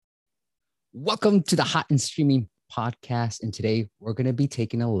Welcome to the Hot and Streaming podcast. And today we're going to be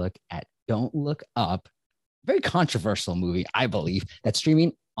taking a look at Don't Look Up, a very controversial movie, I believe, that's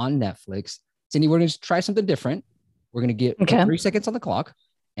streaming on Netflix. Cindy, we're going to try something different. We're going to get 3 seconds on the clock,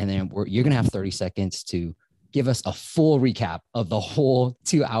 and then you're going to have 30 seconds to give us a full recap of the whole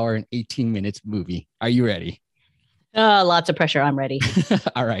 2 hour and 18 minutes movie. Are you ready? Lots of pressure. I'm ready.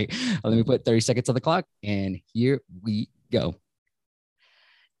 All right. Let me put 30 seconds on the clock, and here we go.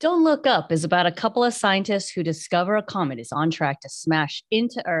 Don't Look Up is about a couple of scientists who discover a comet is on track to smash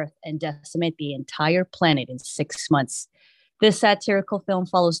into Earth and decimate the entire planet in 6 months. This satirical film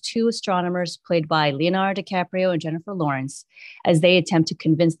follows two astronomers played by Leonardo DiCaprio and Jennifer Lawrence as they attempt to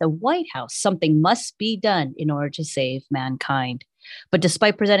convince the White House something must be done in order to save mankind. But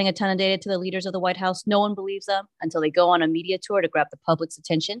despite presenting a ton of data to the leaders of the White House, no one believes them until they go on a media tour to grab the public's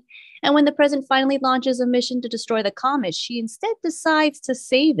attention. And when the president finally launches a mission to destroy the comet, she instead decides to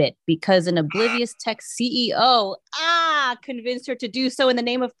save it because an oblivious tech CEO convinced her to do so in the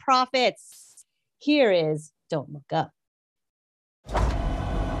name of profits. Here is Don't Look Up.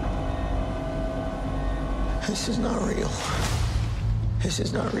 This is not real. This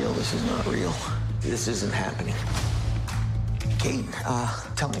is not real. This is not real. This isn't happening. Kate,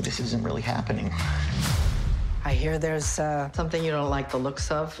 tell me this isn't really happening. I hear there's something you don't like the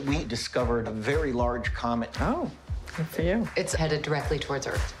looks of. We discovered a very large comet. Oh, good for you. It's headed directly towards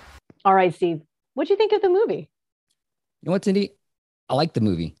Earth. All right, Steve, what'd you think of the movie? You know what, Cindy? I liked the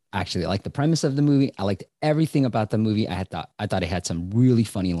movie. Actually, I liked the premise of the movie. I liked everything about the movie. I thought it had some really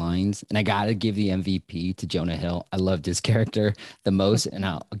funny lines, and I gotta give the MVP to Jonah Hill. I loved his character the most, and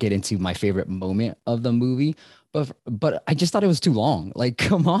I'll get into my favorite moment of the movie. But I just thought it was too long. Like,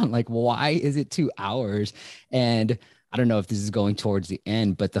 come on, like, why is it 2 hours? And I don't know if this is going towards the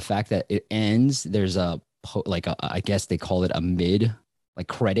end, but the fact that it ends, there's I guess they call it a mid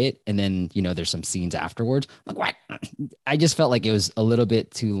credit, and then there's some scenes afterwards. Like, what? I just felt like it was a little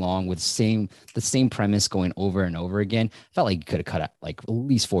bit too long with the same premise going over and over again. Felt like you could have cut out like at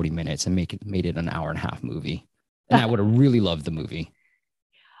least 40 minutes and made it an hour and a half movie, and I would have really loved the movie.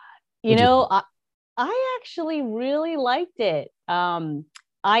 I actually really liked it. In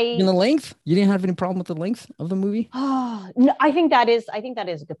the length, you didn't have any problem with the length of the movie? Oh, no, I think that is a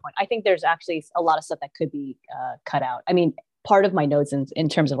good point. I think there's actually a lot of stuff that could be cut out. I mean, part of my notes in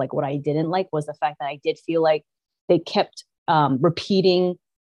terms of like what I didn't like was the fact that I did feel like they kept repeating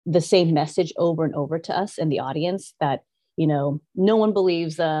the same message over and over to us and the audience that, no one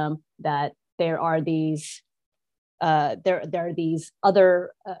believes them, that there are these there are these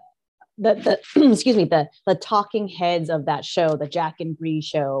other the talking heads of that show, the Jack and Bree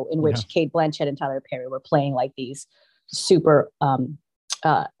show, in which Cate Blanchett and Tyler Perry were playing like these super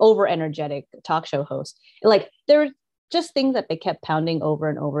over energetic talk show hosts. Like, there were just things that they kept pounding over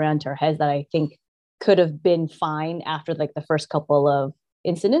and over onto our heads that I think could have been fine after like the first couple of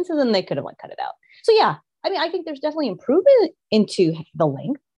incidences, and they could have like cut it out. So yeah, I mean, I think there's definitely improvement into the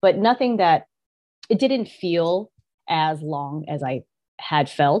length, but nothing that it didn't feel as long as I had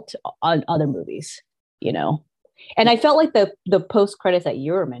felt on other movies, And I felt like the post credits that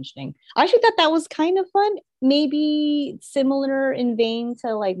you were mentioning, I actually thought that was kind of fun, maybe similar in vein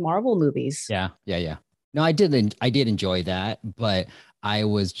to like Marvel movies. Yeah. No, I did enjoy that, but I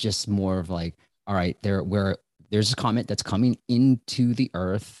was just more of like, all right, there's a comet that's coming into the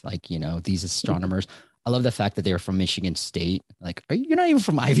Earth, like, these astronomers. I love the fact that they're from Michigan State. Like, you're not even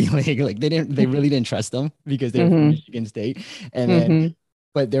from Ivy League. Like, they really didn't trust them because they're from Michigan State. And then,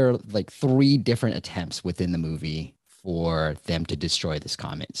 but there are like 3 different attempts within the movie for them to destroy this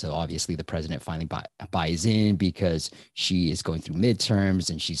comet. So obviously the president finally buys in because she is going through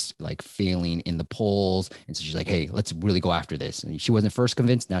midterms and she's like failing in the polls. And so she's like, hey, let's really go after this. And she wasn't first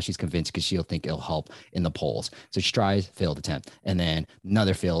convinced. Now she's convinced because she'll think it'll help in the polls. So she tries, failed attempt. And then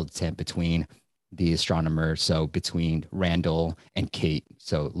another failed attempt between the astronomer. So between Randall and Kate,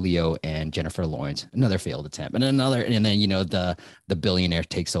 so Leo and Jennifer Lawrence, another failed attempt, and then the billionaire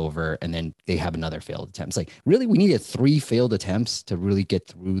takes over, and then they have another failed attempt. It's like, really, we needed 3 failed attempts to really get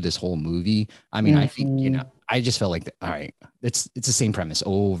through this whole movie. I mean, I think I just felt like, all right, it's the same premise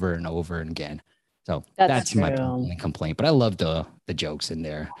over and over and again. So that's my only complaint. But I love the jokes in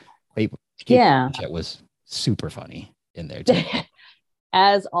there. Kate was super funny in there too.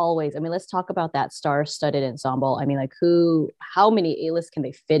 As always, I mean, let's talk about that star-studded ensemble. I mean, like how many A-list can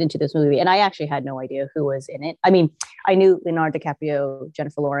they fit into this movie? And I actually had no idea who was in it. I mean, I knew Leonardo DiCaprio,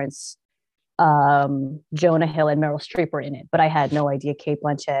 Jennifer Lawrence, Jonah Hill, and Meryl Streep were in it, but I had no idea Cate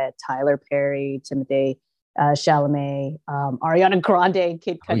Blanchett, Tyler Perry, Timothée Chalamet, Ariana Grande, and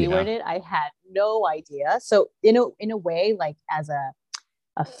Kid Cudi were in it. I had no idea. So in a way, like as a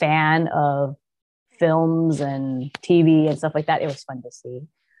a fan of films and TV and stuff like that, it was fun to see.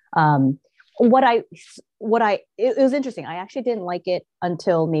 Um, it was interesting. I actually didn't like it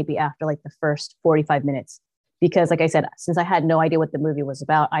until maybe after like the first 45 minutes, because like I said, since I had no idea what the movie was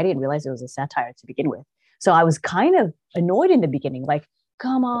about, I didn't realize it was a satire to begin with. So I was kind of annoyed in the beginning, like,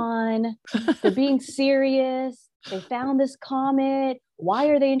 come on, they're being serious. They found this comet. Why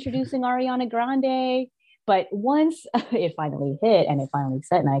are they introducing Ariana Grande? But once it finally hit and it finally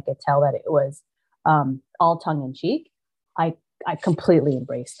set, and I could tell that it was all tongue in cheek, I completely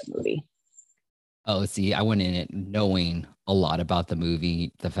embraced the movie. Oh, see, I went in it knowing a lot about the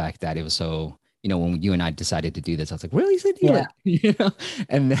movie, the fact that it was so, when you and I decided to do this, I was like, really, Cindy? Yeah. Like,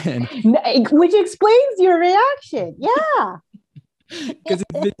 and then which explains your reaction. Yeah. because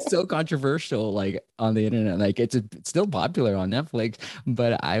it's been so controversial, like on the internet, like it's still popular on Netflix.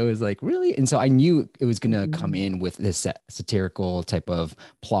 But I was like, really? And so I knew it was gonna come in with this satirical type of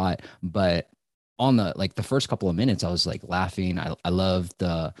plot, but on the first couple of minutes, I was like laughing. I love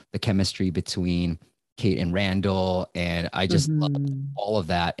the chemistry between Kate and Randall, and I just loved all of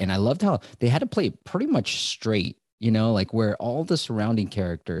that. And I loved how they had to play it pretty much straight, like where all the surrounding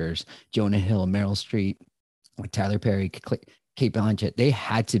characters, Jonah Hill, Meryl Streep, like Tyler Perry, Kate Blanchett, they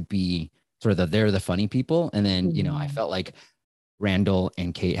had to be sort of they're the funny people. And then, I felt like Randall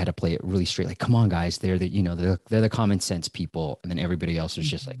and Kate had to play it really straight. Like, come on, guys, they're the common sense people. And then everybody else was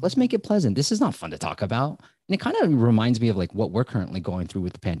just like, let's make it pleasant. This is not fun to talk about. And it kind of reminds me of like what we're currently going through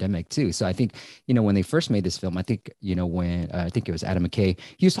with the pandemic too. So I think, when they first made this film, I think, when I think it was Adam McKay,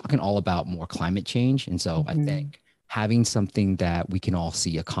 he was talking all about more climate change. And so I think having something that we can all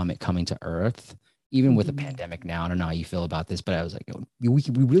see, a comet coming to Earth, even with the pandemic now, I don't know how you feel about this, but I was like, we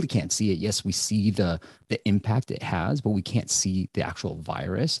really can't see it. Yes, we see the impact it has, but we can't see the actual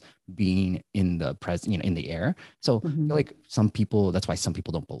virus being in the present, in the air. So I feel like that's why some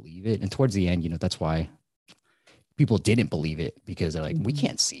people don't believe it. And towards the end, that's why people didn't believe it, because they're like, we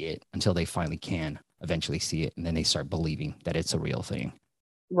can't see it, until they finally can eventually see it. And then they start believing that it's a real thing.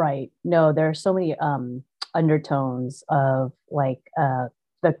 Right. No, there are so many undertones of like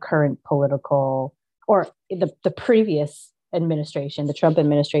the current political, or the previous administration, the Trump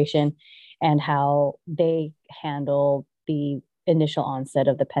administration, and how they handled the initial onset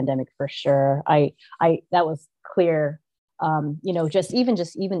of the pandemic, for sure. I that was clear. Just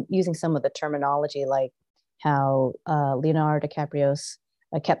even using some of the terminology, like how Leonardo DiCaprio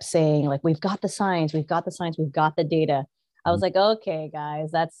kept saying, like, we've got the science, we've got the data. I was like, okay, guys,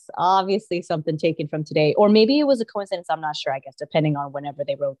 that's obviously something taken from today. Or maybe it was a coincidence. I'm not sure, I guess, depending on whenever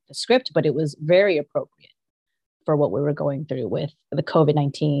they wrote the script, but it was very appropriate for what we were going through with the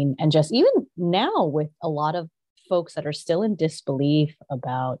COVID-19. And just even now with a lot of folks that are still in disbelief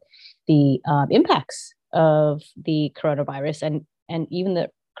about the impacts of the coronavirus and even the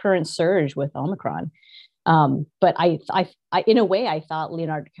current surge with Omicron. But I, in a way, I thought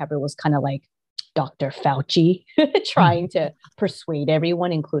Leonardo DiCaprio was kind of like Dr. Fauci, trying to persuade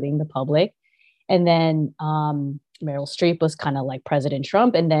everyone, including the public. And then Meryl Streep was kind of like President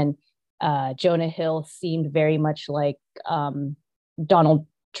Trump. And then Jonah Hill seemed very much like Donald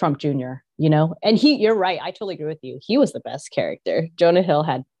Trump Jr., And you're right. I totally agree with you. He was the best character. Jonah Hill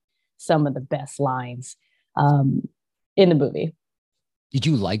had some of the best lines in the movie. Did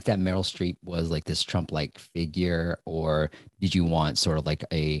you like that Meryl Streep was like this Trump-like figure, or did you want sort of like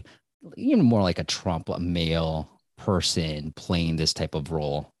even more like a Trump, a male person playing this type of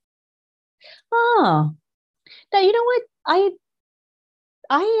role? Oh, now you know what?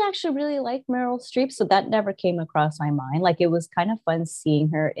 I actually really like Meryl Streep, so that never came across my mind. Like, it was kind of fun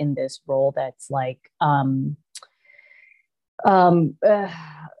seeing her in this role that's like kind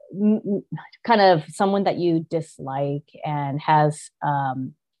of someone that you dislike and has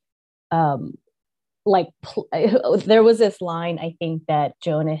there was this line, I think, that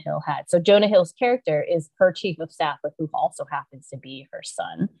Jonah Hill had. So Jonah Hill's character is her chief of staff, but who also happens to be her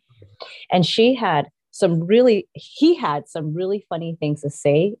son. And he had some really funny things to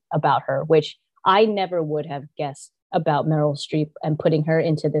say about her, which I never would have guessed about Meryl Streep, and putting her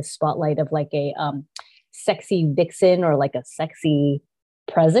into this spotlight of like a sexy vixen or like a sexy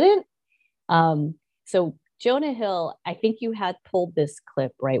president. So Jonah Hill, I think you had pulled this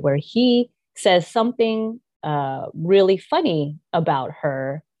clip, right, where he says something really funny about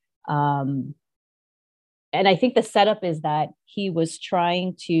her. And I think the setup is that he was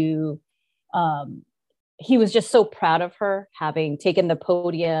trying to, he was just so proud of her having taken the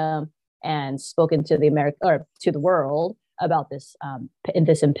podium and spoken to to the world about this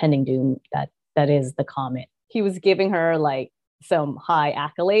impending doom that is the comet. He was giving her like some high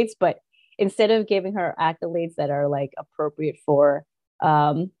accolades, but instead of giving her accolades that are like appropriate for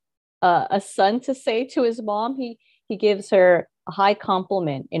a son to say to his mom. He gives her a high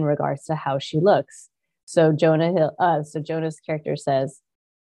compliment in regards to how she looks. So Jonah's character says,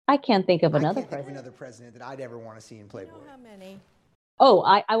 I can't think of another president that I'd ever want to see in Playboy. You know how many? Oh,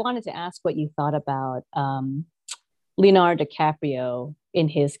 I wanted to ask what you thought about Leonardo DiCaprio in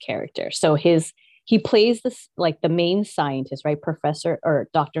his character. So he plays this like the main scientist, right? Professor or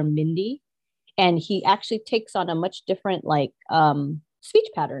Dr. Mindy. And he actually takes on a much different like speech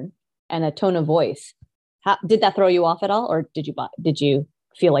pattern and a tone of voice. Did that throw you off at all? Or did you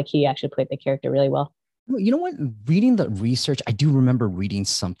feel like he actually played the character really well? You know what? Reading the research, I do remember reading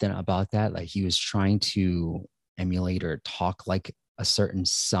something about that. Like he was trying to emulate or talk like a certain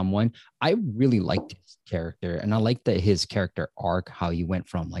someone. I really liked his character, and I liked that his character arc, how he went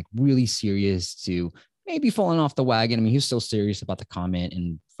from like really serious to maybe falling off the wagon. I mean, he was still serious about the comment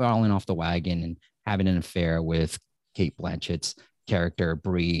and falling off the wagon and having an affair with Kate Blanchett's character,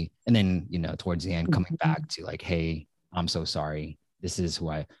 Brie. And then, towards the end, coming back to like, hey, I'm so sorry. This is who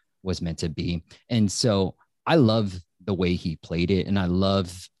I was meant to be. And so I love the way he played it. And I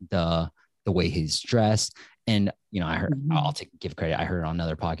love the way he's dressed. And, I heard, give credit. I heard on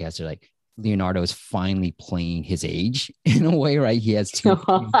another podcast, they're like, Leonardo is finally playing his age in a way, right? He has two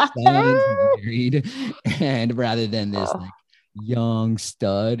sons married, and rather than this like young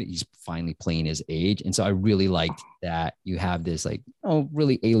stud, he's finally playing his age. And so I really liked that you have this like,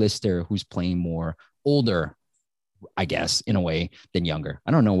 really A-lister who's playing more older, I guess, in a way, than younger.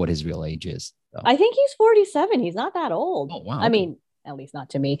 I don't know what his real age is, though. I think he's 47. He's not that old. Oh, wow. I mean, at least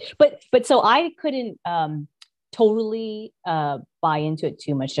not to me. But so I couldn't totally buy into it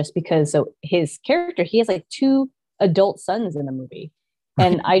too much, just because so his character, he has like two adult sons in the movie.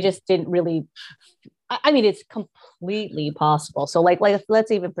 And I just didn't really, I mean, it's completely possible. So like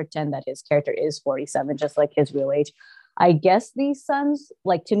let's even pretend that his character is 47, just like his real age. I guess these sons,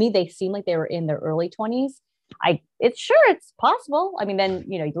 like to me, they seem like they were in their early 20s. It's possible. I mean, then,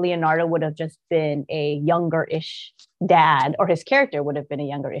 Leonardo would have just been a younger-ish dad, or his character would have been a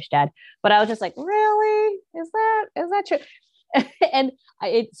younger-ish dad. But I was just like, really? Is that true? And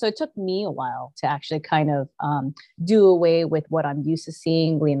so it took me a while to actually kind of do away with what I'm used to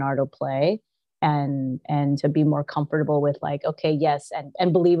seeing Leonardo play, and to be more comfortable with like, okay, yes,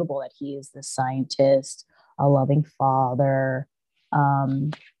 and believable that he is the scientist, a loving father.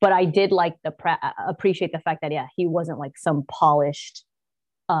 But I did like appreciate the fact that, he wasn't like some polished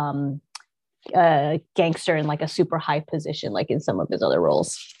gangster in like a super high position, like in some of his other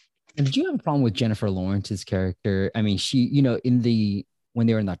roles. And did you have a problem with Jennifer Lawrence's character? I mean, she, when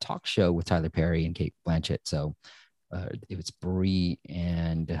they were in that talk show with Tyler Perry and Kate Blanchett. So it was Brie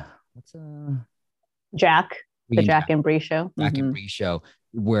and Jack and Brie show. Jack and Brie show,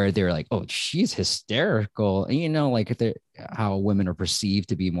 where they're like, oh, she's hysterical. And, like how women are perceived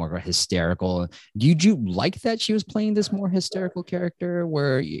to be more hysterical. Did you like that she was playing this more hysterical character,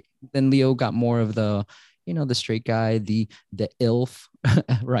 where then Leo got more of the, the straight guy, the ILF,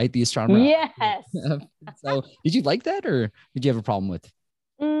 right? The astronomer. Yes. So did you like that, or did you have a problem with?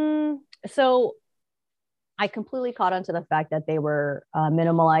 So I completely caught on to the fact that they were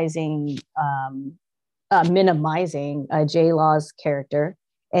minimizing J-Law's character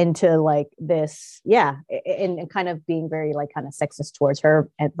into like this, and kind of being very like kind of sexist towards her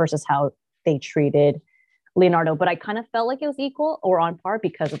versus how they treated Leonardo. But I kind of felt like it was equal or on par,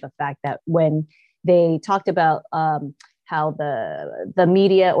 because of the fact that when they talked about how the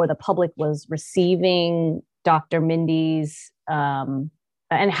media or the public was receiving Dr. Mindy's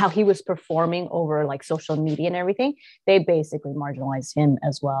and how he was performing over like social media and everything, they basically marginalized him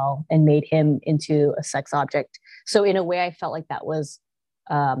as well and made him into a sex object. So in a way, I felt like that was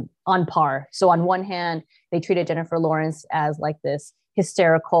on par. So on one hand, they treated Jennifer Lawrence as like this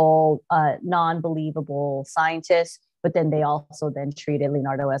hysterical, non-believable scientist, but then they also then treated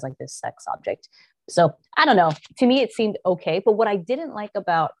Leonardo as like this sex object. So I don't know. To me, it seemed okay. But what I didn't like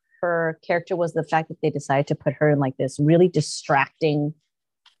about her character was the fact that they decided to put her in like this really distracting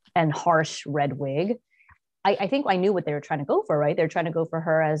and harsh red wig. I think I knew what they were trying to go for, right? They're trying to go for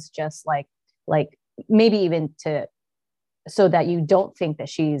her as just like maybe even so that you don't think that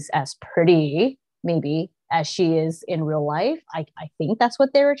she's as pretty maybe as she is in real life. I think that's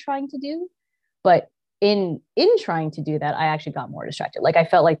what they were trying to do. But in trying to do that, I actually got more distracted. Like I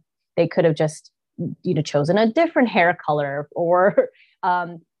felt like they could have just, chosen a different hair color, or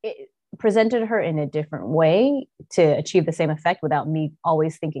presented her in a different way to achieve the same effect without me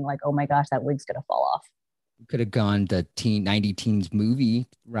always thinking like, oh my gosh, that wig's going to fall off. Could have gone the 90 teens movie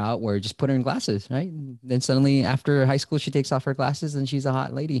route, where just put her in glasses, right? And then suddenly after high school, she takes off her glasses and she's a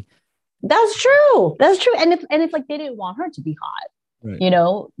hot lady. That's true. And it's like they didn't want her to be hot. Right.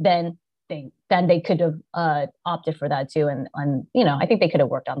 then they could have opted for that too. And I think they could have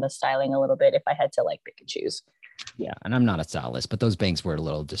worked on the styling a little bit if I had to like pick and choose. Yeah, and I'm not a stylist, but those bangs were a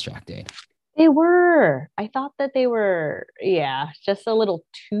little distracting. They were. I thought that they were, just a little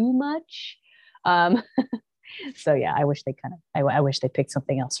too much. So yeah, I wish I wish they picked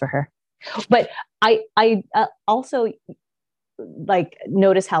something else for her. But I also like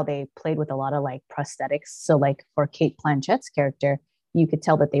notice how they played with a lot of like prosthetics. So like for Kate Blanchett's character, you could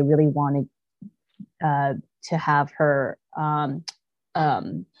tell that they really wanted to have her.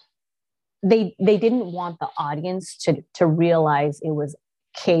 They didn't want the audience to realize it was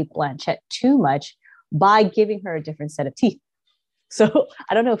Kate Blanchett too much by giving her a different set of teeth. So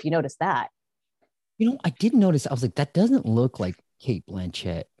I don't know if you noticed that. I did notice. I was like, that doesn't look like Kate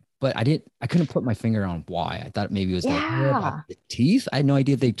Blanchett, but I couldn't put my finger on why. I thought maybe it was like about the teeth. I had no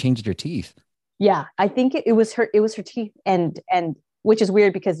idea they changed her teeth. Yeah, I think it was her teeth, and which is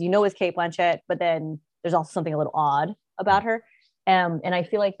weird because it's Kate Blanchett, but then there's also something a little odd about her. And I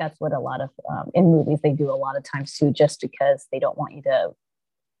feel like that's what a lot of in movies they do a lot of times too, just because they don't want you to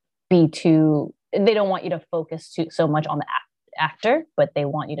they don't want you to focus so much on the actor, but they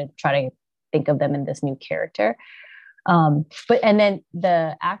want you to try to think of them in this new character. And then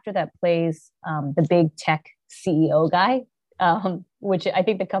the actor that plays the big tech CEO guy, which I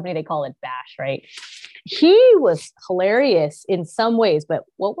think the company, they call it Bash, right? He was hilarious in some ways, but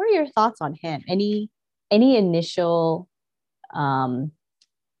what were your thoughts on him? Any initial thoughts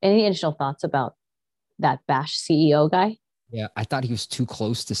about that Bash CEO guy? Yeah, I thought he was too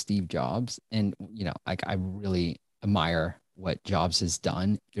close to Steve Jobs. And, I really admire what Jobs has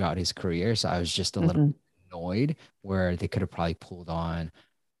done throughout his career. So I was just a little annoyed where they could have probably pulled on,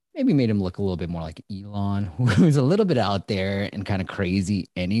 maybe made him look a little bit more like Elon, who was a little bit out there and kind of crazy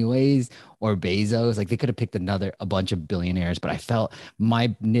anyways, or Bezos. Like they could have picked a bunch of billionaires, but I felt my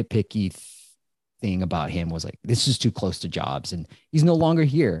nitpicky thing about him was like, this is too close to Jobs and he's no longer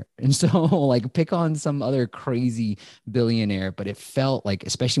here. And so like pick on some other crazy billionaire, but it felt like,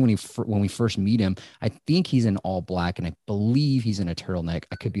 especially when we first meet him, I think he's in all black and I believe he's in a turtleneck.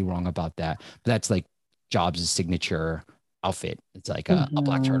 I could be wrong about that, but that's like Jobs' signature outfit. It's like a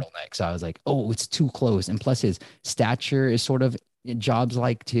black turtleneck. So I was like, oh, it's too close. And plus his stature is sort of Jobs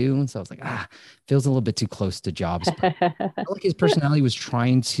like too. So I was like, feels a little bit too close to Jobs. I felt like his personality was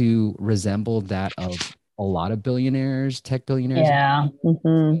trying to resemble that of a lot of tech billionaires. Yeah.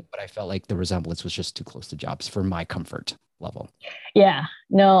 But I felt like the resemblance was just too close to Jobs for my comfort level. Yeah.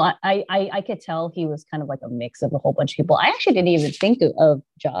 No, I could tell he was kind of like a mix of a whole bunch of people. I actually didn't even think of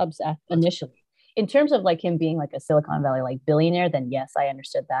Jobs initially. In terms of like him being like a Silicon Valley like billionaire, then yes, I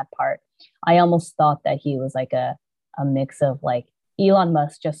understood that part. I almost thought that he was like a mix of like Elon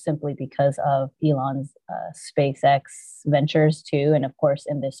Musk, just simply because of Elon's SpaceX ventures too, and of course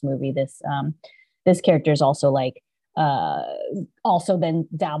in this movie, this character is also like also then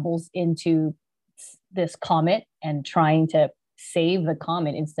dabbles into this comet and trying to save the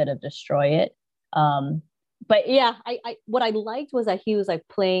comet instead of destroy it. But yeah, I what I liked was that he was like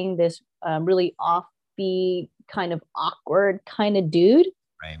playing this really offbeat, kind of awkward kind of dude.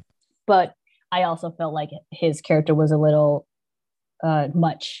 Right. But I also felt like his character was a little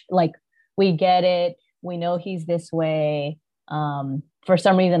much. Like, we get it. We know he's this way. For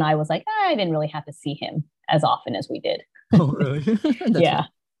some reason, I was like, I didn't really have to see him as often as we did. Oh, really? Yeah.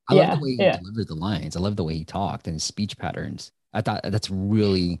 I love the way he delivered the lines. I love the way he talked and his speech patterns. I thought that's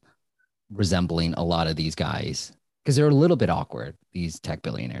really resembling a lot of these guys because they're a little bit awkward. These tech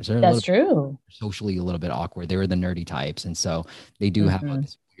billionaires, that's true. Socially, a little bit awkward. They were the nerdy types, and so they do have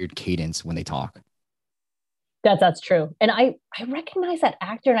this weird cadence when they talk. That's true. And I recognize that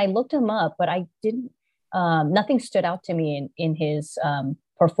actor, and I looked him up, but I didn't. Nothing stood out to me in his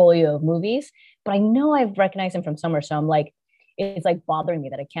portfolio of movies. But I know I've recognized him from somewhere. So I'm like, it's like bothering me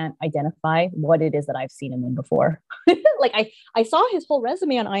that I can't identify what it is that I've seen him in before. Like I saw his whole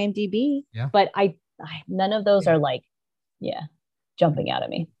resume on IMDb, but I none of those are like, jumping out at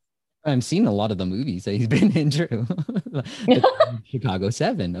me. I've seen a lot of the movies that he's been in. True. Chicago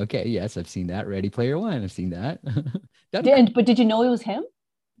 7. Okay, yes, I've seen that. Ready Player One. I've seen that. But did you know it was him?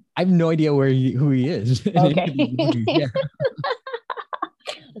 I have no idea who he is. Okay.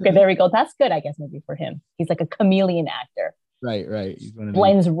 Okay, there we go. That's good, I guess, maybe for him. He's like a chameleon actor. Right. He's one of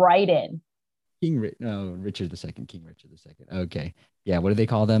blends right in. Richard II. King Richard II. Okay. Yeah. What do they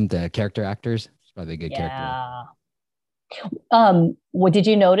call them? The character actors? It's probably a good character. What did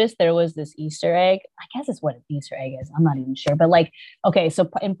you notice? There was this Easter egg. I guess it's what an Easter egg is. I'm not even sure. But like, okay, so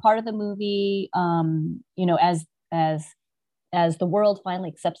in part of the movie, as the world finally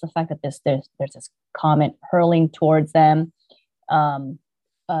accepts the fact that there's this comet hurling towards them,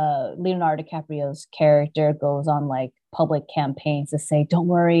 Leonardo DiCaprio's character goes on like public campaigns to say, "Don't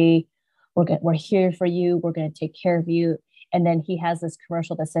worry, we're here for you. We're going to take care of you." And then he has this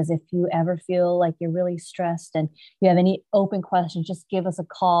commercial that says, "If you ever feel like you're really stressed and you have any open questions, just give us a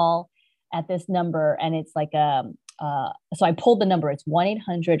call at this number." And it's like, so I pulled the number. It's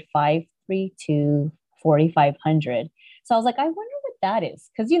 1-800-532-4500. So I was like, I wonder what that is.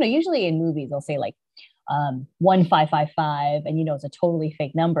 Because, usually in movies, they'll say like 1555 and, it's a totally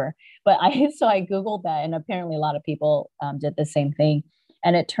fake number. But I Googled that, and apparently a lot of people did the same thing.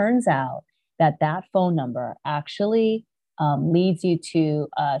 And it turns out that phone number actually leads you to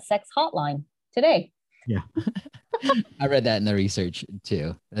a sex hotline today. Yeah. I read that in the research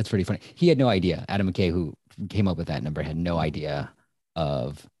too. That's pretty funny. He had no idea. Adam McKay, who came up with that number, had no idea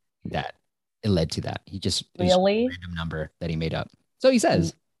of that. It led to that. He just really a random number that he made up. So he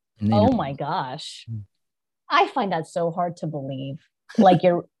says. Oh my gosh. I find that so hard to believe. Like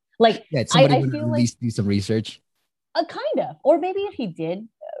you're like, yeah, somebody I would feel at least do some research. Kind of. Or maybe if he did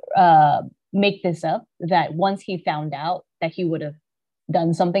make this up, that once he found out that he would have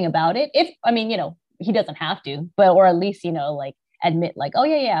done something about it. He doesn't have to, or at least, like admit like, oh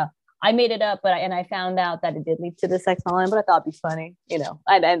yeah, I made it up, but I found out that it did lead to the sex online, but I thought it'd be funny, and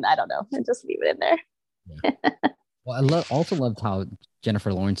I don't know, and just leave it in there. Yeah. Well, I also loved how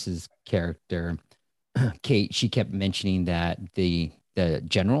Jennifer Lawrence's character, Kate, she kept mentioning that the head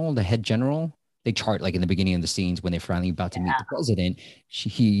general, they chart like in the beginning of the scenes when they're finally about to meet the president.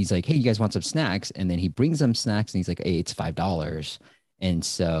 He's like, "Hey, you guys want some snacks?" And then he brings them snacks, and he's like, "Hey, it's $5." And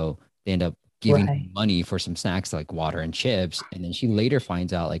so they end up giving him money for some snacks like water and chips. And then she later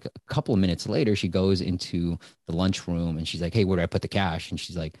finds out, like a couple of minutes later, she goes into the lunchroom and she's like, "Hey, where do I put the cash?" And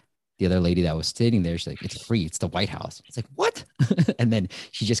she's like, the other lady that was sitting there, she's like, "It's free. It's the White House." It's like, "What?" And then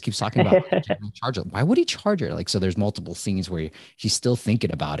she just keeps talking about charge her. Why would he charge her? Like, so there's multiple scenes where she's still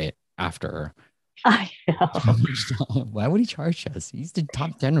thinking about it after. I know. Why would he charge us? He's the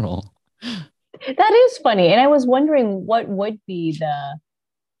top general. That is funny. And I was wondering what would be the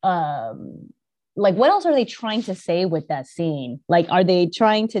like, what else are they trying to say with that scene? Like, are they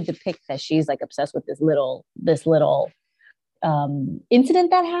trying to depict that she's like obsessed with this little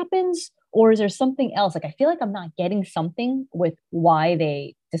incident that happens, or is there something else? Like, I feel like I'm not getting something with why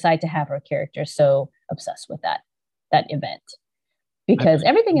they decide to have her character so obsessed with that event, because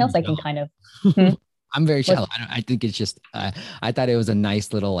everything else I can kind of I'm very shallow. I think it's just I thought it was a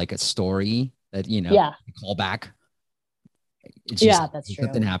nice little like a story that call back. It's just, that's true.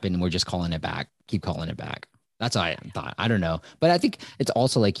 Something happened and we're just calling it back. Keep calling it back. That's what I thought. I don't know. But I think it's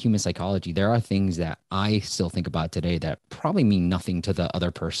also like human psychology. There are things that I still think about today that probably mean nothing to the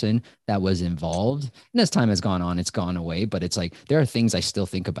other person that was involved. And as time has gone on, it's gone away. But it's like, there are things I still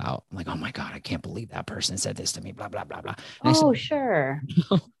think about. I'm like, "Oh my God, I can't believe that person said this to me, blah, blah, blah, blah." And Sure.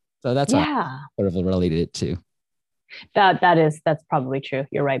 So that's how I sort of related it to. That's probably true.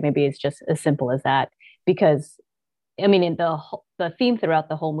 You're right. Maybe it's just as simple as that, because I mean, in the theme throughout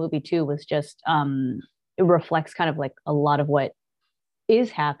the whole movie too was just it reflects kind of like a lot of what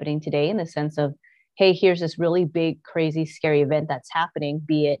is happening today, in the sense of, hey, here's this really big, crazy, scary event that's happening,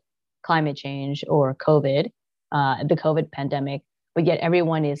 be it climate change or COVID, the COVID pandemic, but yet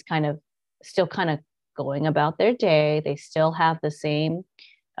everyone is still going about their day. They still have the same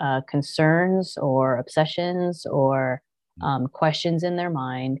concerns or obsessions or questions in their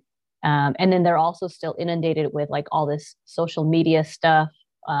mind. And then they're also still inundated with like all this social media stuff,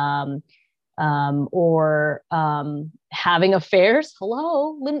 or having affairs.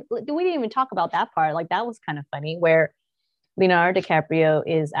 Hello, we didn't even talk about that part. Like, that was kind of funny, where Leonardo DiCaprio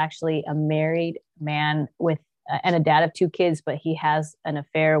is actually a married man with and a dad of 2 kids, but he has an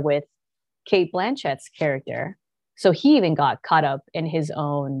affair with Kate Blanchett's character. So he even got caught up in his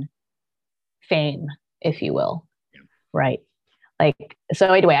own fame, if you will. Yeah. Right. Like,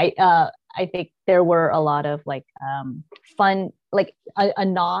 so anyway, I think there were a lot of like fun, like a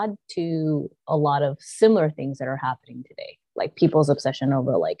nod to a lot of similar things that are happening today, like people's obsession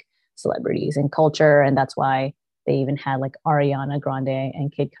over like celebrities and culture. And that's why they even had like Ariana Grande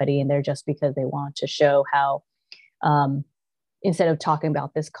and Kid Cudi in there, just because they want to show how instead of talking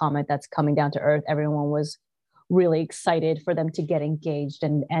about this comet that's coming down to Earth, everyone was really excited for them to get engaged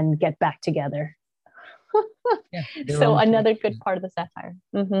and get back together. Yeah, so another good part of the satire.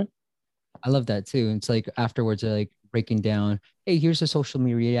 Mm-hmm. I love that too. It's like afterwards, they're like breaking down, "Hey, here's a social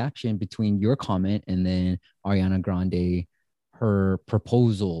media reaction between your comment and then Ariana Grande, her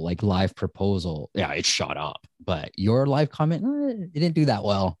proposal, like live proposal. Yeah, it shot up, but your live comment, it didn't do that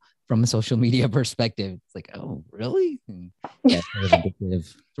well from a social media perspective." It's like, oh, really? Yeah, it's sort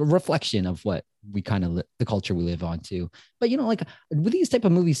of a reflection of what we kind of the culture we live on too. But like with these type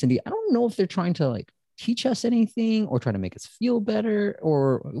of movies, Cindy, I don't know if they're trying to like teach us anything or try to make us feel better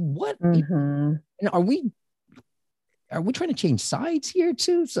or what. Mm-hmm. And are we trying to change sides here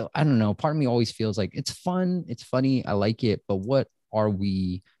too? So I don't know. Part of me always feels like it's fun, it's funny, I like it, but what are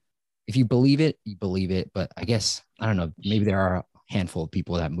we? If you believe it, you believe it. But I guess I don't know. Maybe there are a handful of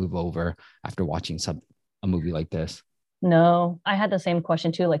people that move over after watching a movie like this. No, I had the same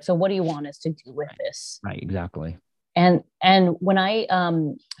question too. Like, so what do you want us to do with this? Right, exactly. And when I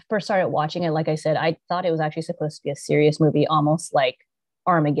first started watching it, like I said, I thought it was actually supposed to be a serious movie, almost like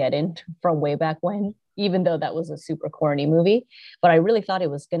Armageddon from way back when, even though that was a super corny movie. But I really thought it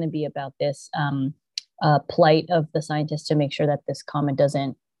was going to be about this plight of the scientists to make sure that this comet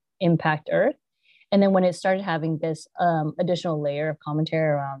doesn't impact Earth. And then when it started having this additional layer of commentary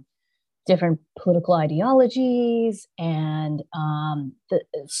around different political ideologies and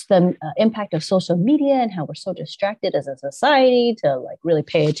the impact of social media and how we're so distracted as a society to like really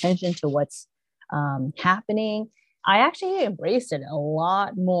pay attention to what's happening, I actually embraced it a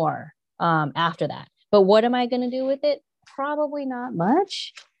lot more after that. But what am I going to do with it? Probably not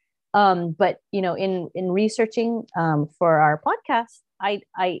much. But in researching for our podcast, I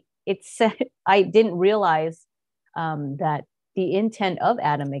didn't realize that the intent of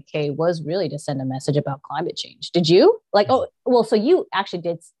Adam McKay was really to send a message about climate change. Did you? So you actually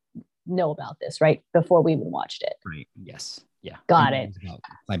did know about this, right? Before we even watched it. Right. Yes. Yeah. Got it. About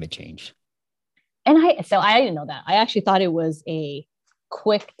climate change. And I didn't know that. I actually thought it was a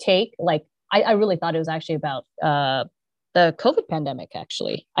quick take. Like I really thought it was actually about the COVID pandemic,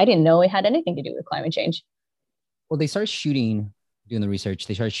 actually. I didn't know it had anything to do with climate change. Well, they started doing the research.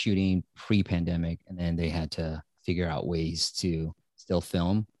 They started shooting pre-pandemic, and then they had to figure out ways to still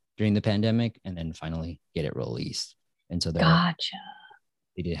film during the pandemic and then finally get it released. And so gotcha.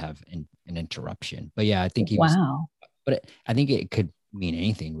 They did have an interruption. But yeah, I think I think it could mean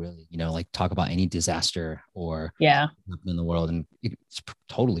anything really, like talk about any disaster or in the world, and it's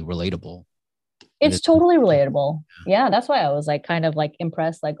totally relatable. It's totally relatable. Yeah, that's why I was like kind of like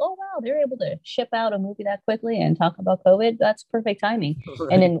impressed, like, oh wow, they're able to ship out a movie that quickly and talk about COVID. That's perfect timing. Right.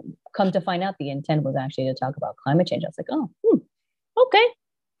 And then come to find out the intent was actually to talk about climate change. I was like, oh, okay.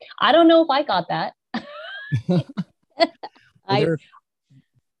 I don't know if I got that.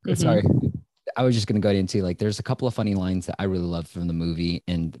 Sorry. I was just going to go into like, there's a couple of funny lines that I really love from the movie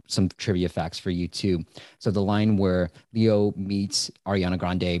and some trivia facts for you too. So the line where Leo meets Ariana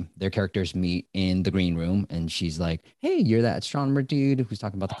Grande, their characters meet in the green room and she's like, hey, you're that astronomer dude who's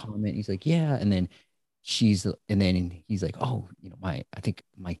talking about the comet. He's like, yeah. And then he's like, oh, I think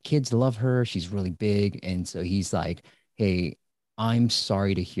my kids love her. She's really big. And so he's like, hey, I'm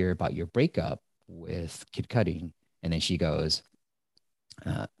sorry to hear about your breakup with Kid Cudi. And then she goes,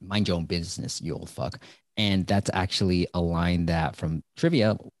 mind your own business, you old fuck. And that's actually a line that from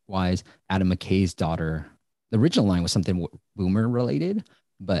trivia wise, Adam McKay's daughter, the original line was something boomer related,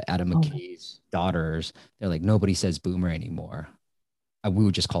 but Adam McKay's daughters, they're like, nobody says boomer anymore. We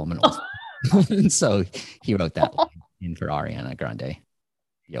would just call him an old and so he wrote that line in for Ariana Grande.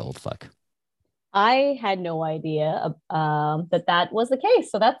 You old fuck. I had no idea that was the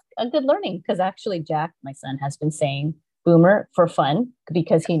case. So that's a good learning because actually Jack, my son, has been saying boomer for fun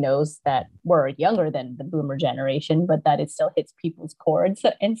because he knows that we're younger than the boomer generation, but that it still hits people's chords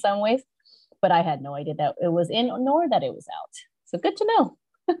in some ways. But I had no idea that it was in nor that it was out. So good to know.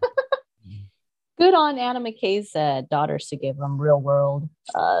 Good on Adam McKay's daughters to give them real world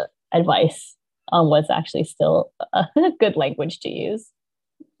advice on what's actually still a good language to use.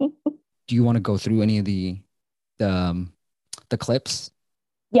 Do you want to go through any of the clips?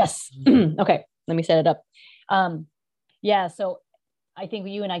 Yes. Okay, let me set it up. Yeah, so I think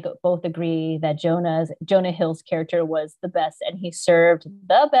you and I both agree that Jonah Hill's character was the best, and he served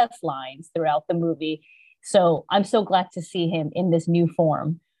the best lines throughout the movie. So I'm so glad to see him in this new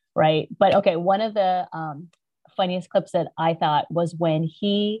form, right? But okay, one of the funniest clips that I thought was when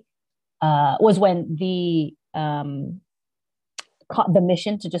the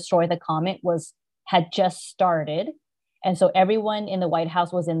mission to destroy the comet had just started, and so everyone in the White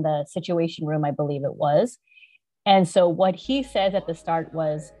House was in the Situation Room, I believe it was. And so what he says at the start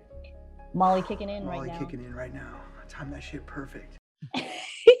was, Molly kicking in right now. Molly kicking in right now. Time that shit perfect.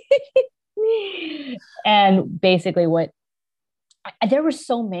 And basically there were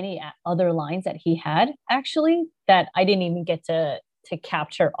so many other lines that he had actually that I didn't even get to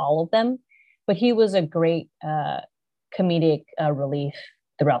capture all of them. But he was a great comedic relief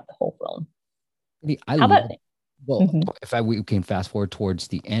throughout the whole film. If we can fast forward towards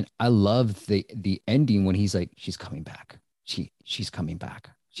the end, I love the ending when he's like, she's coming back. She's coming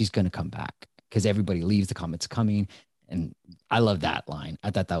back. She's going to come back. because everybody leaves, the comet's coming. And I love that line.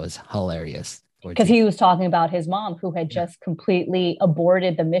 I thought that was hilarious. Because he was talking about his mom who had just completely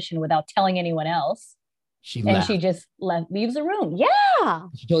aborted the mission without telling anyone else. She just leaves the room. Yeah.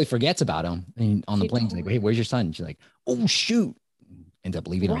 She totally forgets about him. And on the plane, she's like, hey, where's your son? And she's like, oh, shoot. Ends up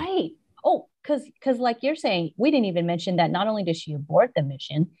leaving him. Right. Oh, because like you're saying, we didn't even mention that not only did she abort the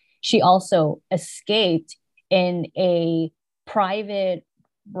mission, she also escaped in a private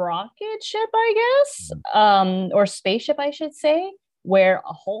rocket ship, I guess, or spaceship, I should say, where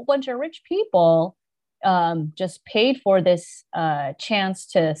a whole bunch of rich people just paid for this chance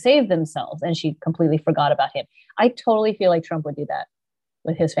to save themselves, and she completely forgot about him. I totally feel like Trump would do that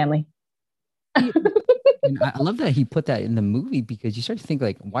with his family. And I love that he put that in the movie, because you start to think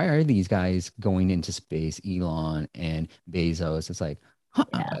like, why are these guys going into space? Elon and Bezos. It's like,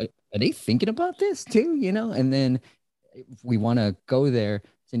 are they thinking about this too? You know? And then if we want to go there,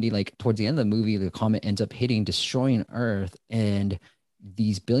 Cindy, like towards the end of the movie, the comet ends up hitting, destroying Earth, and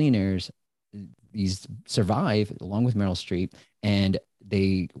these billionaires, these survive along with Meryl Streep, and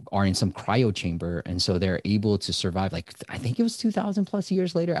they are in some cryo chamber, and so they're able to survive. Like I think it was 2,000 plus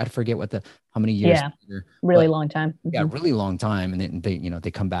years later. I forget how many years. Yeah, later, really long time. Yeah, really long time. And then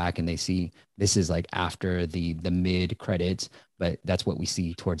they come back and they see this is like after the mid credits, but that's what we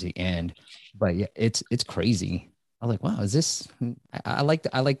see towards the end. But yeah, it's crazy. I was like, wow, is this? I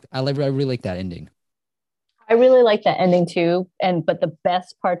really like that ending. I really like that ending too. But the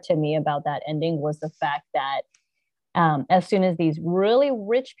best part to me about that ending was the fact that as soon as these really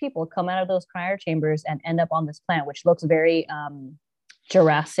rich people come out of those cryo chambers and end up on this planet, which looks very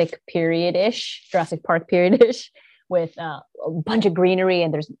Jurassic Park period-ish, with a bunch of greenery,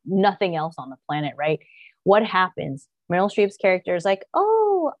 and there's nothing else on the planet, right? What happens? Meryl Streep's character is like,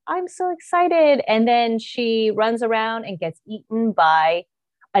 oh, I'm so excited. And then she runs around and gets eaten by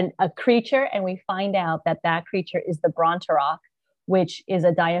a creature. And we find out that creature is the Brontorok, which is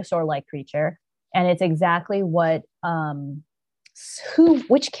a dinosaur-like creature. And it's exactly what,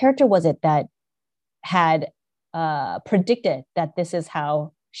 which character was it that had predicted that this is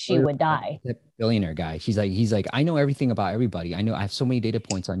how she would die? The billionaire guy. He's like, I know everything about everybody. I have so many data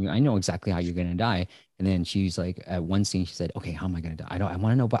points on you. I know exactly how you're going to die. And then she's like, at one scene, she said, okay, how am I going to die? I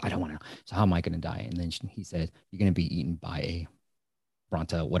want to know, but I don't want to know. So how am I going to die? And then he said, you're going to be eaten by a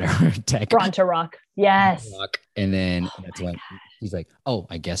Brontorok. Yes. And then that's when he's like, oh,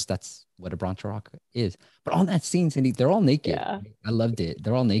 I guess that's what a Brontorok is. But on that scene, Cindy, they're all naked. Yeah. I loved it.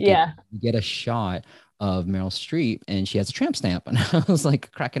 They're all naked. Yeah. You get a shot of Meryl Streep and she has a tramp stamp. And I was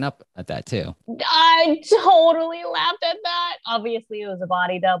like cracking up at that too. I totally laughed at that. Obviously it was a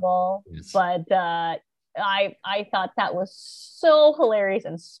body double, yes. But I thought that was so hilarious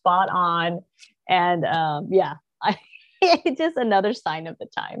and spot on. And it's just another sign of the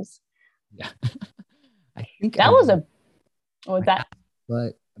times. Yeah. I think that was what was that?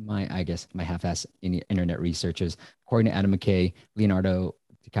 But my half-ass internet researchers, according to Adam McKay, Leonardo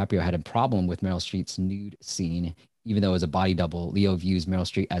DiCaprio had a problem with Meryl Streep's nude scene. Even though it was a body double, Leo views Meryl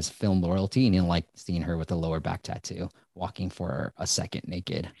Streep as film royalty and didn't like seeing her with a lower back tattoo, walking for a second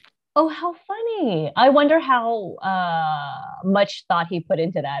naked. Oh, how funny. I wonder how much thought he put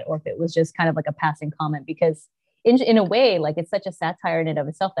into that, or if it was just kind of like a passing comment, because in a way, like, it's such a satire in and of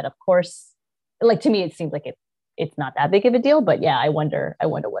itself that, of course, like, to me, it seems like it's not that big of a deal. But yeah, I wonder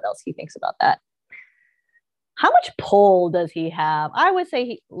what else he thinks about that. How much pull does he have? I would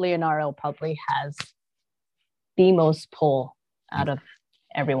say Leonardo probably has the most pull out of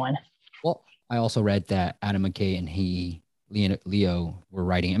everyone. Well, I also read that Adam McKay and Leo were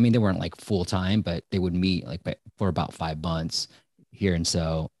writing. I mean, they weren't like full time, but they would meet like for about 5 months here and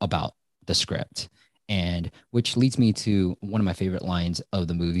so about the script. And which leads me to one of my favorite lines of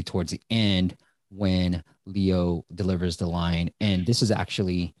the movie towards the end, when Leo delivers the line. And this is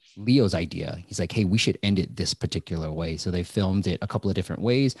actually Leo's idea. He's like, hey, we should end it this particular way. So they filmed it a couple of different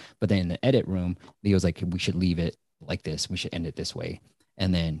ways, but then in the edit room, Leo's like, we should leave it like this. We should end it this way.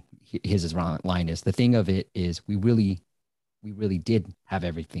 And then his line is, the thing of it is we really did have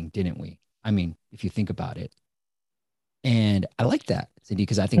everything, didn't we? I mean, if you think about it. And I like that, Cindy,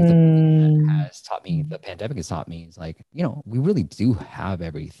 because I think the pandemic has taught me is like, we really do have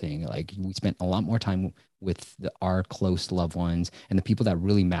everything. Like, we spent a lot more time with our close loved ones and the people that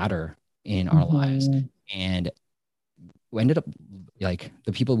really matter in our lives. And we ended up like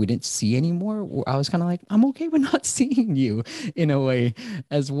the people we didn't see anymore. I was kind of like, I'm okay with not seeing you in a way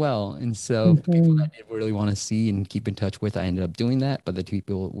as well. And so the people that I did really want to see and keep in touch with, I ended up doing that. But the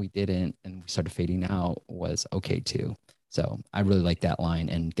people we didn't and we started fading out was okay too. So I really like that line.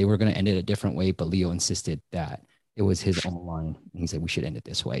 And they were going to end it a different way, but Leo insisted that it was his own line. He said we should end it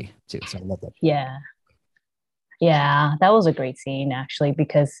this way too. So I love that. Yeah. Yeah, that was a great scene actually,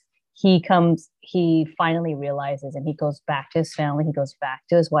 because he finally realizes, and he goes back to his family, he goes back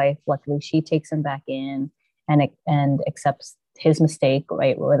to his wife. Luckily, she takes him back in and accepts his mistake,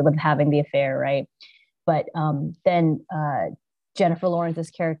 right, with having the affair, right? But then Jennifer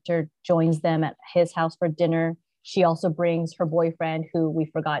Lawrence's character joins them at his house for dinner. She also brings her boyfriend, who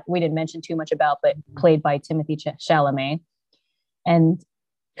we didn't mention too much about, but played by Timothy Chalamet, and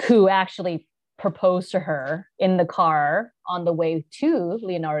who actually proposed to her in the car on the way to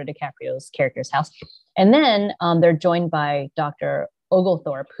Leonardo DiCaprio's character's house. And then they're joined by Dr.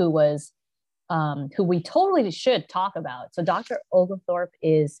 Oglethorpe, who we totally should talk about. So Dr. Oglethorpe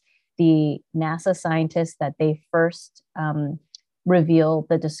is the NASA scientist that they first revealed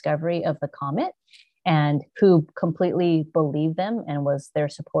the discovery of the comet, and who completely believed them and was their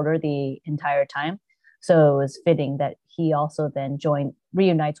supporter the entire time. So it was fitting that he also then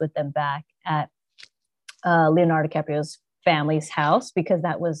reunites with them back at Leonardo DiCaprio's family's house, because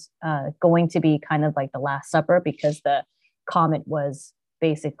that was going to be kind of like the Last Supper, because the comet was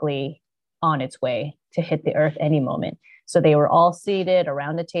basically on its way to hit the Earth any moment. So they were all seated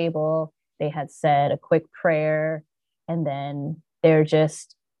around a table. They had said a quick prayer, and then their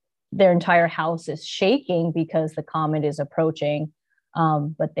entire house is shaking because the comet is approaching.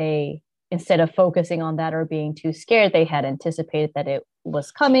 But they, instead of focusing on that or being too scared, they had anticipated that it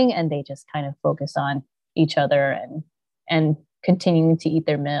was coming, and they just kind of focused on each other and continuing to eat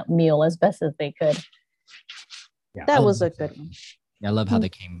their meal as best as they could. Yeah, that was a good one. Yeah, I love how they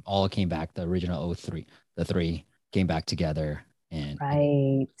came back. The original the three came back together. And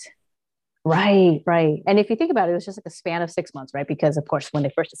Right. And if you think about it was just like a span of 6 months, right? Because of course, when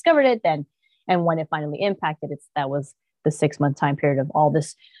they first discovered it, and when it finally impacted, that was the 6 month time period of all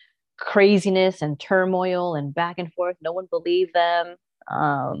this craziness and turmoil and back and forth. No one believed them. They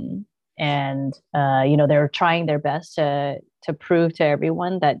were trying their best to prove to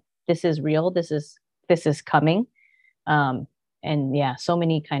everyone that this is real. This is coming. And yeah, so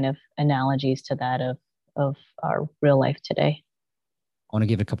many kind of analogies to that of our real life today. I want to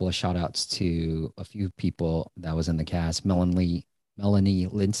give a couple of shout outs to a few people that was in the cast. Melanie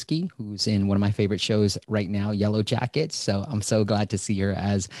Lynskey, who's in one of my favorite shows right now, Yellow Jackets. So I'm so glad to see her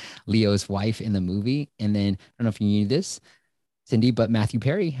as Leo's wife in the movie. And then I don't know if you knew this, Cindy, but Matthew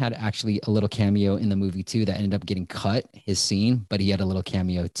Perry had actually a little cameo in the movie too that ended up getting cut, his scene, but he had a little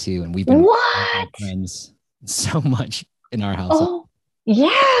cameo too. And we've been friends so much in our house. Oh,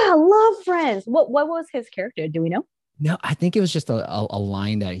 yeah, love Friends. What was his character? Do we know? No, I think it was just a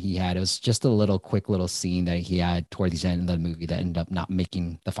line that he had. It was just a quick little scene that he had toward the end of the movie that ended up not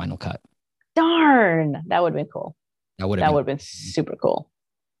making the final cut. Darn, that would have been cool. That would have been super cool.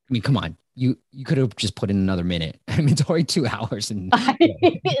 I mean, come on. You could have just put in another minute. I mean, it's already 2 hours. And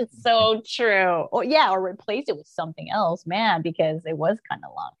it's so true. Or replace it with something else, man, because it was kind of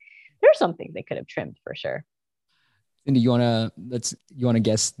long. There's some things they could have trimmed for sure. Cindy, you wanna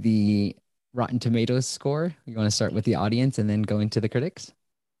guess the Rotten Tomatoes score? You want to start with the audience and then go into the critics?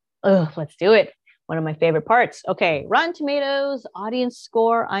 Oh, let's do it. One of my favorite parts. Okay, Rotten Tomatoes audience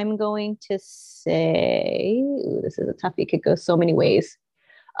score. I'm going to say, this is a toughie. It could go so many ways.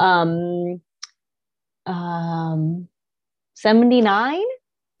 79.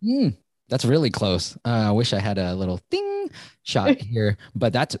 That's really close. I wish I had a little ding shot here,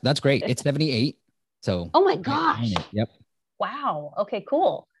 but that's great. It's 78. So oh my gosh. Yep. Wow. Okay,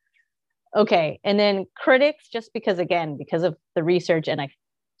 cool. Okay, and then critics, just because of the research and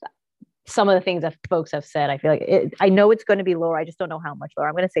some of the things that folks have said, I feel like I know it's going to be lower. I just don't know how much lower.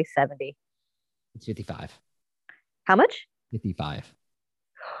 I'm going to say 70. It's 55. How much? 55.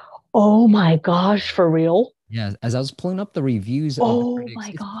 Oh my gosh, for real? Yeah, as I was pulling up the reviews of the critics,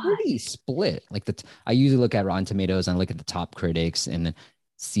 it's pretty split. Like I usually look at Rotten Tomatoes and I look at the top critics and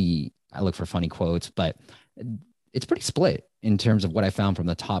I look for funny quotes, but it's pretty split in terms of what I found from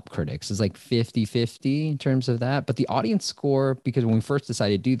the top critics. It's like 50-50 in terms of that. But the audience score, because when we first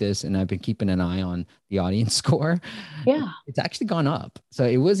decided to do this, and I've been keeping an eye on the audience score, it's actually gone up. So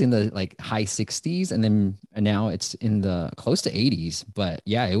it was in the high 60s, and then now it's in the close to 80s. But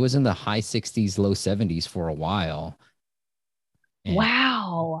yeah, it was in the high 60s, low 70s for a while. And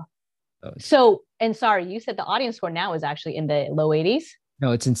wow. So, and sorry, you said the audience score now is actually in the low 80s?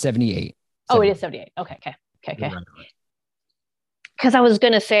 No, it's in 78. Oh, it is 78. Okay. Because I was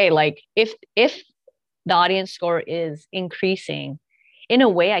going to say, if the audience score is increasing, in a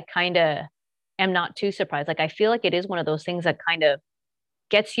way, I kind of am not too surprised. I feel like it is one of those things that kind of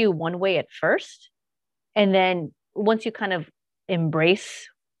gets you one way at first. And then once you kind of embrace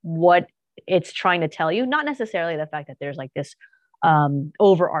what it's trying to tell you, not necessarily the fact that there's like this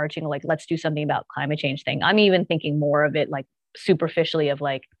overarching, like, let's do something about climate change thing. I'm even thinking more of it like superficially of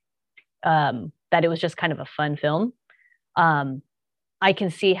like, that it was just kind of a fun film. I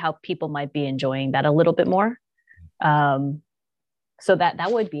can see how people might be enjoying that a little bit more. So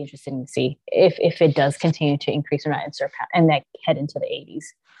that would be interesting to see if it does continue to increase or not and that head into the 80s.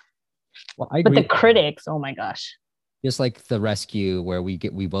 Well, I agree. But the critics, oh my gosh. Just like The Rescue, where we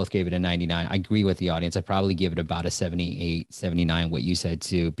both gave it a 99. I agree with the audience. I probably give it about a 78, 79, what you said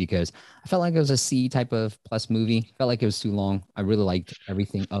too, because I felt like it was a C type of plus movie. Felt like it was too long. I really liked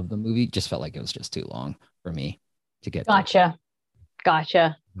everything of the movie. Just felt like it was just too long for me to get Gotcha.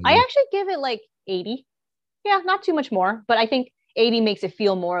 Mm-hmm. I actually give it like 80. Yeah, not too much more, but I think 80 makes it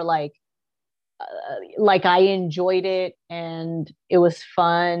feel more like I enjoyed it and it was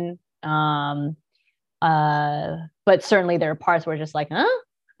fun. But certainly there are parts where just like, huh?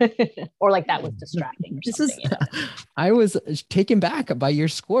 Or like that was distracting or something. I was taken back by your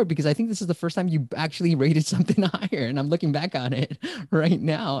score because I think this is the first time you actually rated something higher, and I'm looking back on it right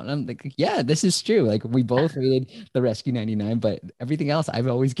now and I'm like, yeah, this is true. Like we both rated The Rescue 99, but everything else I've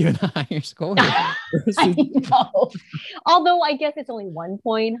always given a higher score. I know. Although I guess it's only 1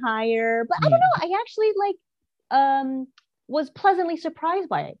 point higher, but I don't know. I actually like was pleasantly surprised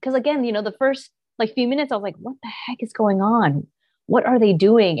by it because again, you know, the first like few minutes I was like, what the heck is going on? What are they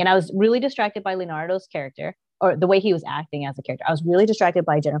doing? And I was really distracted by Leonardo's character or the way he was acting as a character. I was really distracted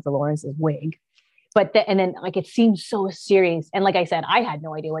by Jennifer Lawrence's wig, and then like it seemed so serious. And like I said, I had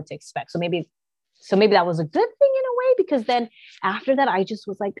no idea what to expect. So maybe that was a good thing in a way, because then after that, I just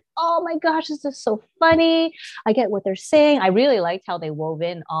was like, oh my gosh, this is so funny. I get what they're saying. I really liked how they wove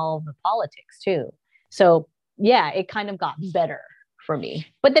in all of the politics too. So yeah, it kind of got better for me,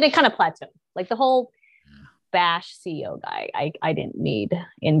 but then it kind of plateaued. Like the whole bash CEO guy, I didn't need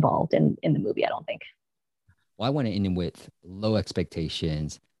involved in the movie, I don't think. Well, I went in with low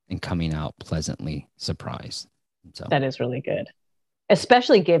expectations and coming out pleasantly surprised. So that is really good,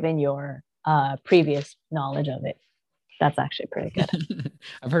 especially given your previous knowledge of it. That's actually pretty good.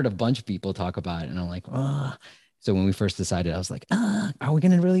 I've heard a bunch of people talk about it, and I'm like, oh. So when we first decided, I was like, are we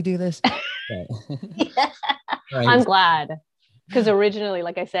going to really do this? Yeah. Right. I'm glad. Because originally,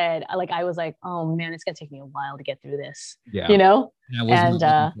 like I said, I was like, oh man, it's going to take me a while to get through this. Yeah. You know? And I was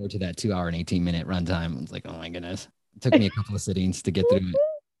looking forward to that 2 hour and 18 minute runtime. I was like, oh my goodness. It took me a couple of sittings to get through it.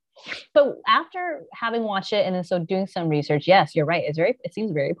 But after having watched it and then so doing some research, yes, you're right. It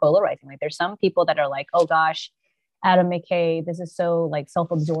seems very polarizing. Like there's some people that are like, oh gosh, Adam McKay, this is so like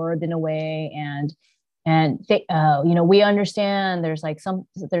self-absorbed in a way. And they, you know, we understand there's like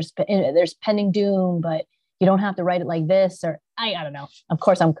there's pending doom, but you don't have to write it like this, or I don't know. Of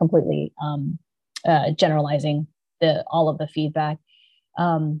course, I'm completely generalizing all of the feedback.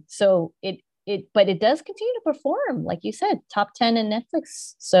 So but it does continue to perform, like you said, top 10 in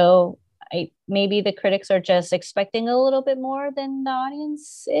Netflix. So maybe the critics are just expecting a little bit more than the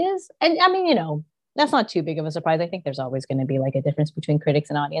audience is. And I mean, you know, that's not too big of a surprise. I think there's always going to be like a difference between critics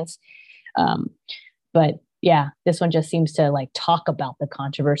and audience. But yeah, this one just seems to like talk about the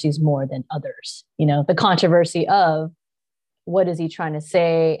controversies more than others. You know, the controversy of what is he trying to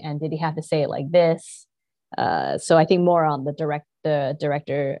say, and did he have to say it like this? So I think more on the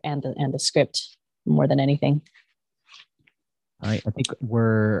director and the script more than anything. All right, I think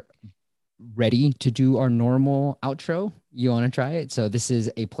we're ready to do our normal outro. You want to try it? So this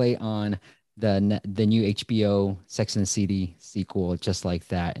is a play on the new HBO Sex and the City sequel, Just Like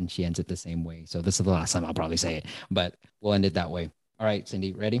That, and she ends it the same way. So this is the last time I'll probably say it, but we'll end it that way. All right,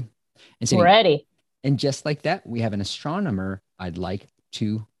 Cindy, ready? And Cindy, ready. And Just Like That, we have an astronomer I'd like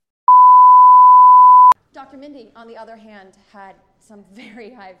to. Dr. Mindy, on the other hand, had some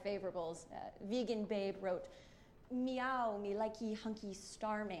very high favorables. Vegan Babe wrote, "Meow, me likey hunky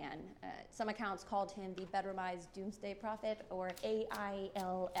starman." Some accounts called him the Bedramized Doomsday Prophet, or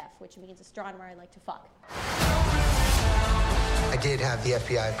AILF, which means astronomer I like to fuck. I did have the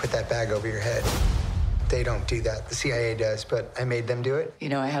FBI put that bag over your head. They don't do that. The CIA does, but I made them do it. You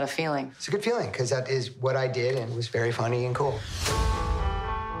know, I had a feeling. It's a good feeling, because that is what I did, and it was very funny and cool.